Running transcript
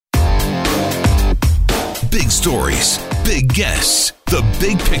stories, big guests, the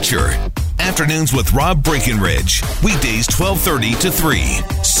big picture. Afternoons with Rob Breckenridge. Weekdays 12:30 to 3,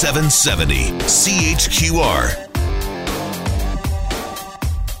 770 CHQR.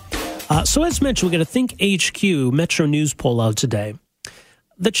 So as mentioned, we got a Think HQ Metro News poll out today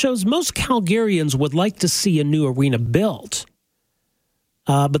that shows most Calgarians would like to see a new arena built.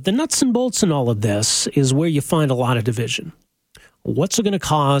 But the nuts and bolts in all of this is where you find a lot of division. What's it going to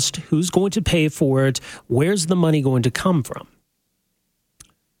cost? Who's going to pay for it? Where's the money going to come from?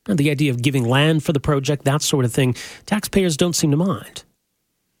 And the idea of giving land for the project, that sort of thing, taxpayers don't seem to mind.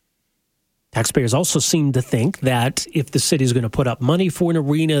 Taxpayers also seem to think that if the city is going to put up money for an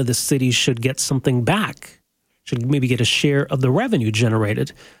arena, the city should get something back, should maybe get a share of the revenue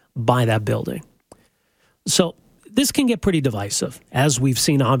generated by that building. So this can get pretty divisive, as we've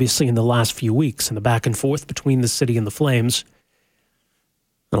seen obviously in the last few weeks in the back and forth between the city and the Flames,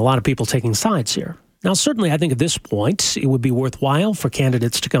 and a lot of people taking sides here. Now, certainly, I think at this point, it would be worthwhile for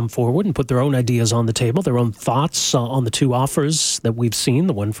candidates to come forward and put their own ideas on the table, their own thoughts on the two offers that we've seen,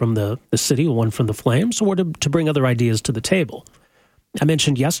 the one from the city, the one from the Flames, or to bring other ideas to the table. I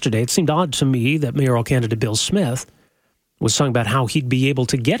mentioned yesterday, it seemed odd to me that mayoral candidate Bill Smith was talking about how he'd be able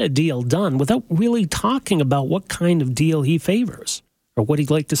to get a deal done without really talking about what kind of deal he favors, or what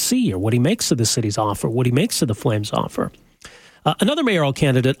he'd like to see, or what he makes of the city's offer, what he makes of the Flames' offer. Another mayoral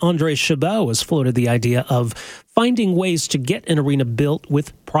candidate, Andre Chabot, has floated the idea of finding ways to get an arena built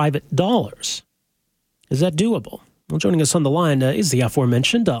with private dollars. Is that doable? Well, joining us on the line is the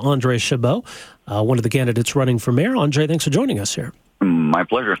aforementioned Andre Chabot, one of the candidates running for mayor. Andre, thanks for joining us here. My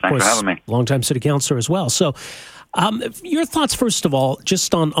pleasure. Thanks for having me. Longtime city councilor as well. So your thoughts, first of all,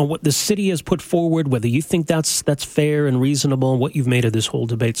 just on what the city has put forward, whether you think that's fair and reasonable, and what you've made of this whole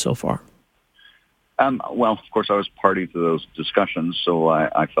debate so far. Well, of course, I was party to those discussions, so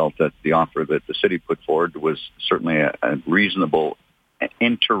I felt that the offer that the city put forward was certainly a reasonable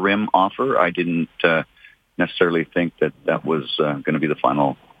interim offer. I didn't necessarily think that was going to be the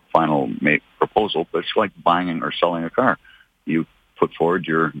final proposal, but it's like buying or selling a car. You put forward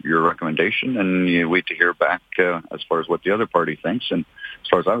your recommendation, and you wait to hear back as far as what the other party thinks. And as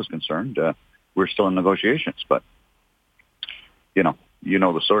far as I was concerned, we're still in negotiations, but you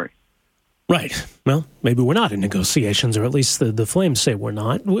know the story. Right. Well, maybe we're not in negotiations, or at least the Flames say we're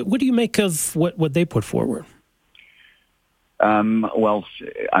not. What do you make of what they put forward? Well,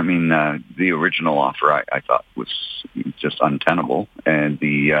 I mean, the original offer I thought was just untenable, and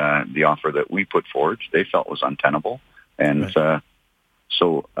the offer that we put forward, they felt was untenable. And right.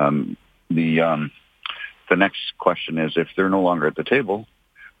 So the next question is, if they're no longer at the table,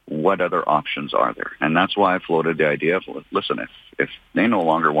 what other options are there? And that's why I floated the idea of, listen, if they no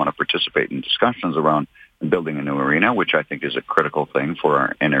longer want to participate in discussions around building a new arena, which I think is a critical thing for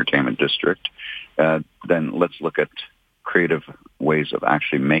our entertainment district, then let's look at creative ways of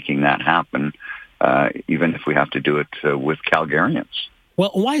actually making that happen, even if we have to do it with Calgarians.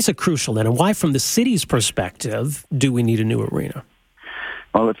 Well, why is it crucial then, and why, from the city's perspective, do we need a new arena?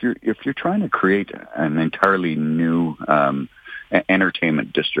 Well, if you're trying to create an entirely new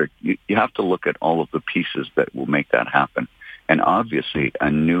entertainment district, you have to look at all of the pieces that will make that happen. And obviously,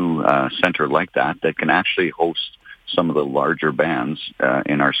 a new center like that can actually host some of the larger bands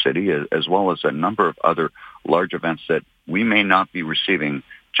in our city, as well as a number of other large events that we may not be receiving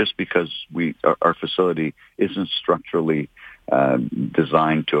just because our facility isn't structurally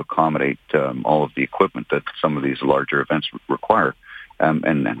designed to accommodate all of the equipment that some of these larger events require.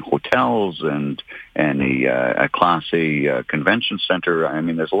 And hotels and a Class A convention center. I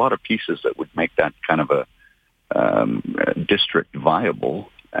mean, there's a lot of pieces that would make that kind of a district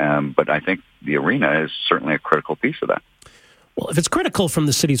viable. But I think the arena is certainly a critical piece of that. Well, if it's critical from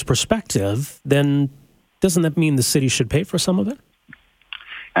the city's perspective, then doesn't that mean the city should pay for some of it?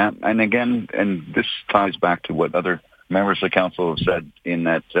 And again, and this ties back to what other members of the council have said, in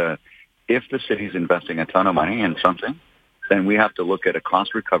that if the city's investing a ton of money in something, then we have to look at a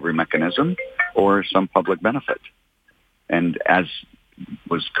cost recovery mechanism or some public benefit. And as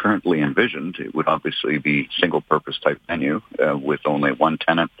was currently envisioned, it would obviously be single-purpose type venue with only one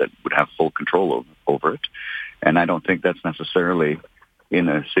tenant that would have full control over it. And I don't think that's necessarily in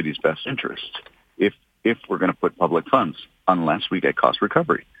the city's best interest if we're going to put public funds, unless we get cost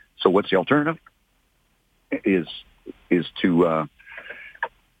recovery. So what's the alternative? Is to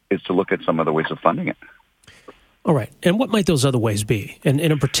look at some other ways of funding it. All right. And what might those other ways be? And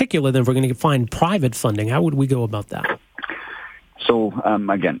in particular, then, if we're going to find private funding, how would we go about that? So,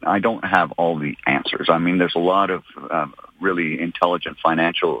 again, I don't have all the answers. I mean, there's a lot of really intelligent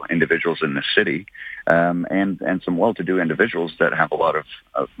financial individuals in the city and some well-to-do individuals that have a lot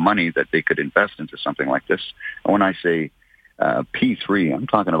of money that they could invest into something like this. And when I say P3, I'm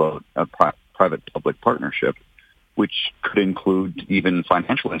talking about a private-public partnership, which could include even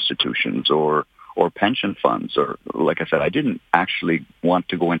financial institutions or pension funds. Or, like I said, I didn't actually want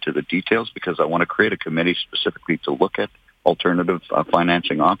to go into the details because I want to create a committee specifically to look at alternative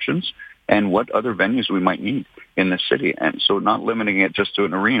financing options and what other venues we might need in the city. And so not limiting it just to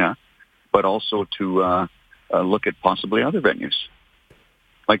an arena, but also to look at possibly other venues,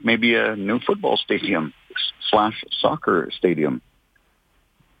 like maybe a new football stadium / soccer stadium.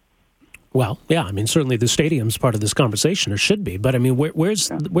 Well, yeah, I mean, certainly the stadium's part of this conversation, or should be. But I mean, where's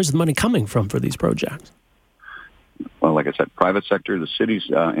the money coming from for these projects? Well, like I said, private sector, the city's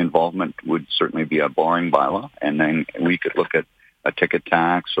involvement would certainly be a borrowing bylaw, and then we could look at a ticket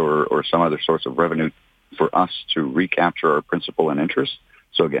tax or some other source of revenue for us to recapture our principal and interest.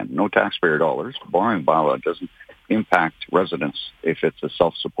 So again, no taxpayer dollars. Borrowing bylaw doesn't impact residents if it's a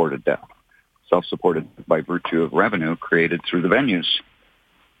self-supported debt. Self-supported by virtue of revenue created through the venues.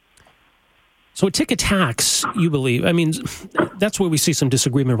 So a ticket tax, you believe, I mean, that's where we see some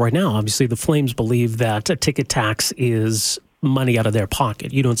disagreement right now. Obviously, the Flames believe that a ticket tax is money out of their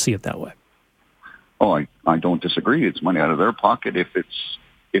pocket. You don't see it that way. Oh, I don't disagree. It's money out of their pocket if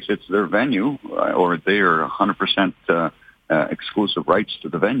it's their venue or they are 100% exclusive rights to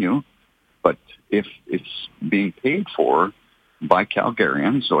the venue. But if it's being paid for by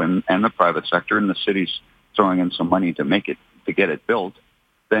Calgarians and the private sector, and the city's throwing in some money to get it built,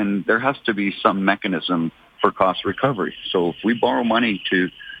 then there has to be some mechanism for cost recovery. So if we borrow money to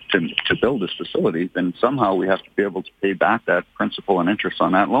build this facility, then somehow we have to be able to pay back that principal and interest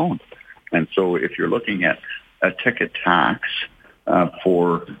on that loan. And so if you're looking at a ticket tax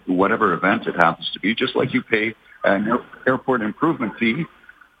for whatever event it happens to be, just like you pay an airport improvement fee,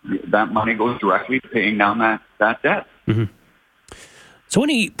 that money goes directly to paying down that debt. Mm-hmm. So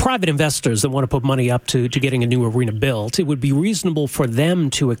any private investors that want to put money up to getting a new arena built, it would be reasonable for them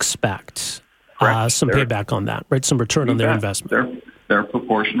to expect some payback on that, right? Some return on their investment. Their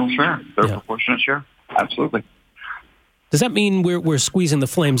proportional share. Proportionate share. Absolutely. Does that mean we're squeezing the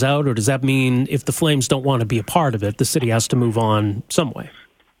Flames out, or does that mean if the Flames don't want to be a part of it, the city has to move on some way?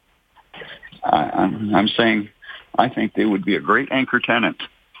 I'm saying I think they would be a great anchor tenant.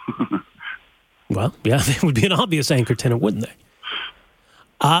 Well, yeah, they would be an obvious anchor tenant, wouldn't they?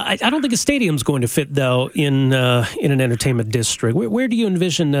 I don't think a stadium's going to fit, though, in an entertainment district. Where do you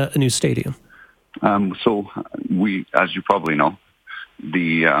envision a new stadium? So we, as you probably know,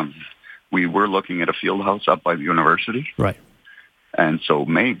 we were looking at a field house up by the university. Right. And so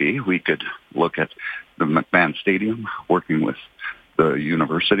maybe we could look at the McMahon Stadium, working with the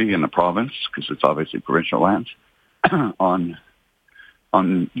university and the province, because it's obviously provincial lands, on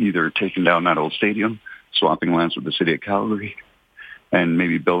either taking down that old stadium, swapping lands with the city of Calgary, and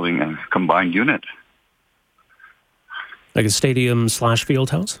maybe building a combined unit. Like a stadium /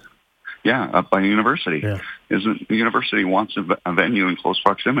 field house? Yeah, up by the university. Yeah. The university wants a venue in close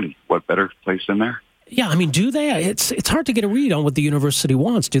proximity. What better place than there? Yeah, I mean, do they? It's hard to get a read on what the university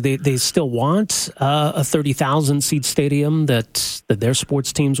wants. Do they still want a 30,000-seat stadium that their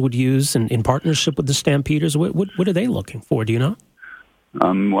sports teams would use in partnership with the Stampeders? What are they looking for? Do you know?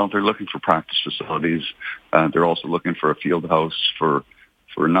 Well, they're looking for practice facilities. They're also looking for a field house for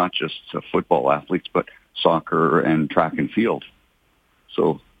not just football athletes, but soccer and track and field.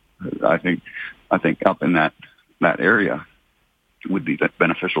 So I think up in that area would be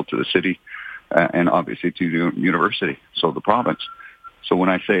beneficial to the city and obviously to the university, so the province. So when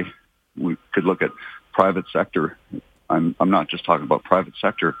I say we could look at private sector, I'm not just talking about private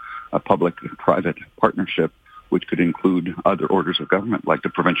sector, a public-private partnership, which could include other orders of government, like the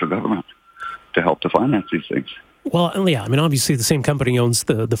provincial government, to help to finance these things. Well, yeah, I mean, obviously the same company owns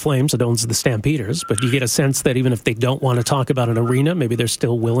the Flames, it owns the Stampeders, but you get a sense that even if they don't want to talk about an arena, maybe they're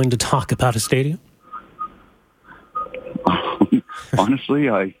still willing to talk about a stadium? Honestly,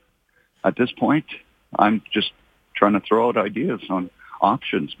 at this point, I'm just trying to throw out ideas on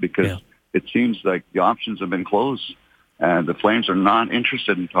options because it seems like the options have been closed. And the Flames are not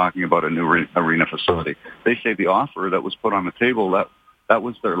interested in talking about a new arena facility. They say the offer that was put on the table, that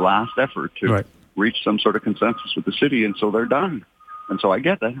was their last effort to reach some sort of consensus with the city, and so they're done. And so I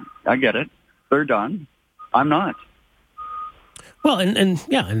get that. I get it. They're done. I'm not. Well, and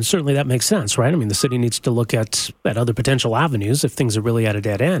certainly that makes sense, right? I mean, the city needs to look at other potential avenues if things are really at a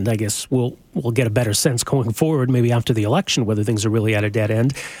dead end. I guess we'll get a better sense going forward, maybe after the election, whether things are really at a dead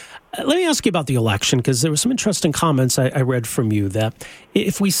end. Let me ask you about the election, because there were some interesting comments I read from you that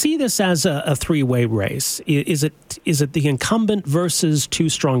if we see this as a three-way race, is it the incumbent versus two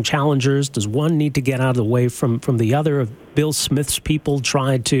strong challengers? Does one need to get out of the way from the other? Have Bill Smith's people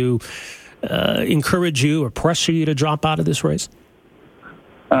tried to encourage you or pressure you to drop out of this race?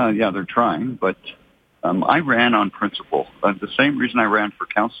 Yeah, they're trying, but I ran on principle. The same reason I ran for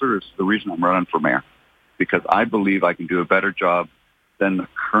councillor is the reason I'm running for mayor, because I believe I can do a better job than the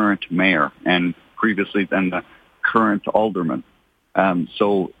current mayor and previously than the current alderman.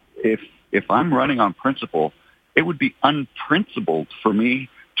 So if I'm running on principle, it would be unprincipled for me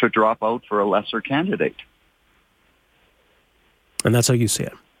to drop out for a lesser candidate. And that's how you see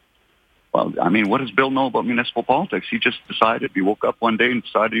it. Well, I mean, what does Bill know about municipal politics? He just decided, he woke up one day and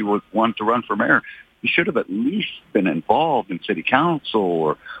decided he wanted to run for mayor. He should have at least been involved in city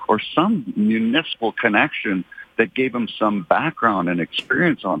council or some municipal connection that gave him some background and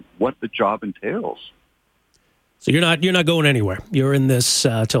experience on what the job entails. So you're not going anywhere. You're in this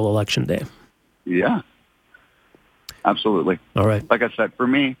till election day. Yeah, absolutely. All right. Like I said, for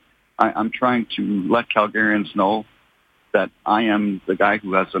me, I'm trying to let Calgarians know that I am the guy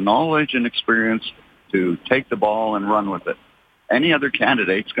who has the knowledge and experience to take the ball and run with it. Any other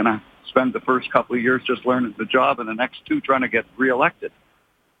candidate's going to spend the first couple of years just learning the job and the next two trying to get reelected.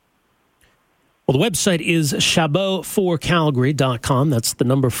 Well, the website is Chabot4Calgary.com. That's the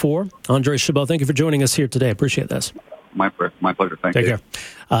number 4. Andre Chabot, thank you for joining us here today. I appreciate this. My pleasure. Thank you. Take care.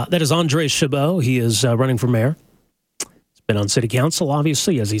 That is Andre Chabot. He is running for mayor. He's been on city council,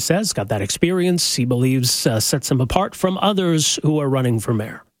 obviously, as he says. Got that experience, he believes, sets him apart from others who are running for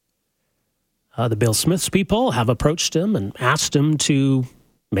mayor. The Bill Smith's people have approached him and asked him to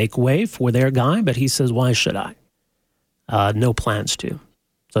make way for their guy, but he says, why should I? No plans to.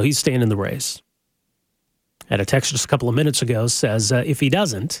 So he's staying in the race. Had a text just a couple of minutes ago says if he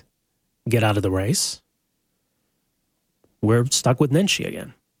doesn't get out of the race, we're stuck with Nenshi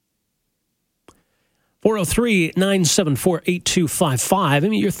again. 403-974-8255. I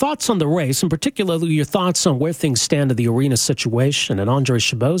mean, your thoughts on the race, and particularly your thoughts on where things stand in the arena situation, and Andre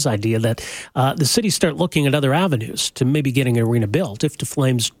Chabot's idea that the city start looking at other avenues to maybe getting an arena built if the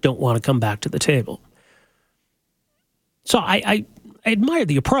Flames don't want to come back to the table. So I admire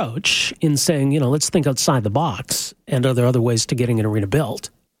the approach in saying, let's think outside the box, and are there other ways to getting an arena built?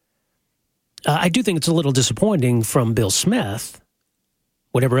 I do think it's a little disappointing from Bill Smith,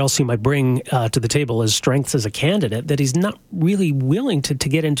 whatever else he might bring to the table as strengths as a candidate, that he's not really willing to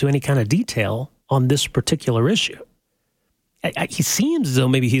get into any kind of detail on this particular issue. He seems as though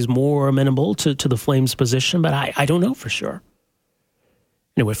maybe he's more amenable to the Flames' position, but I don't know for sure.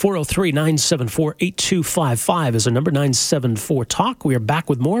 Anyway, 403-974-8255 is a number, 974-TALK. We are back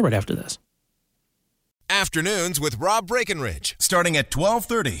with more right after this. Afternoons with Rob Breckenridge, starting at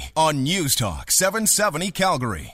 12:30 on News Talk 770 Calgary.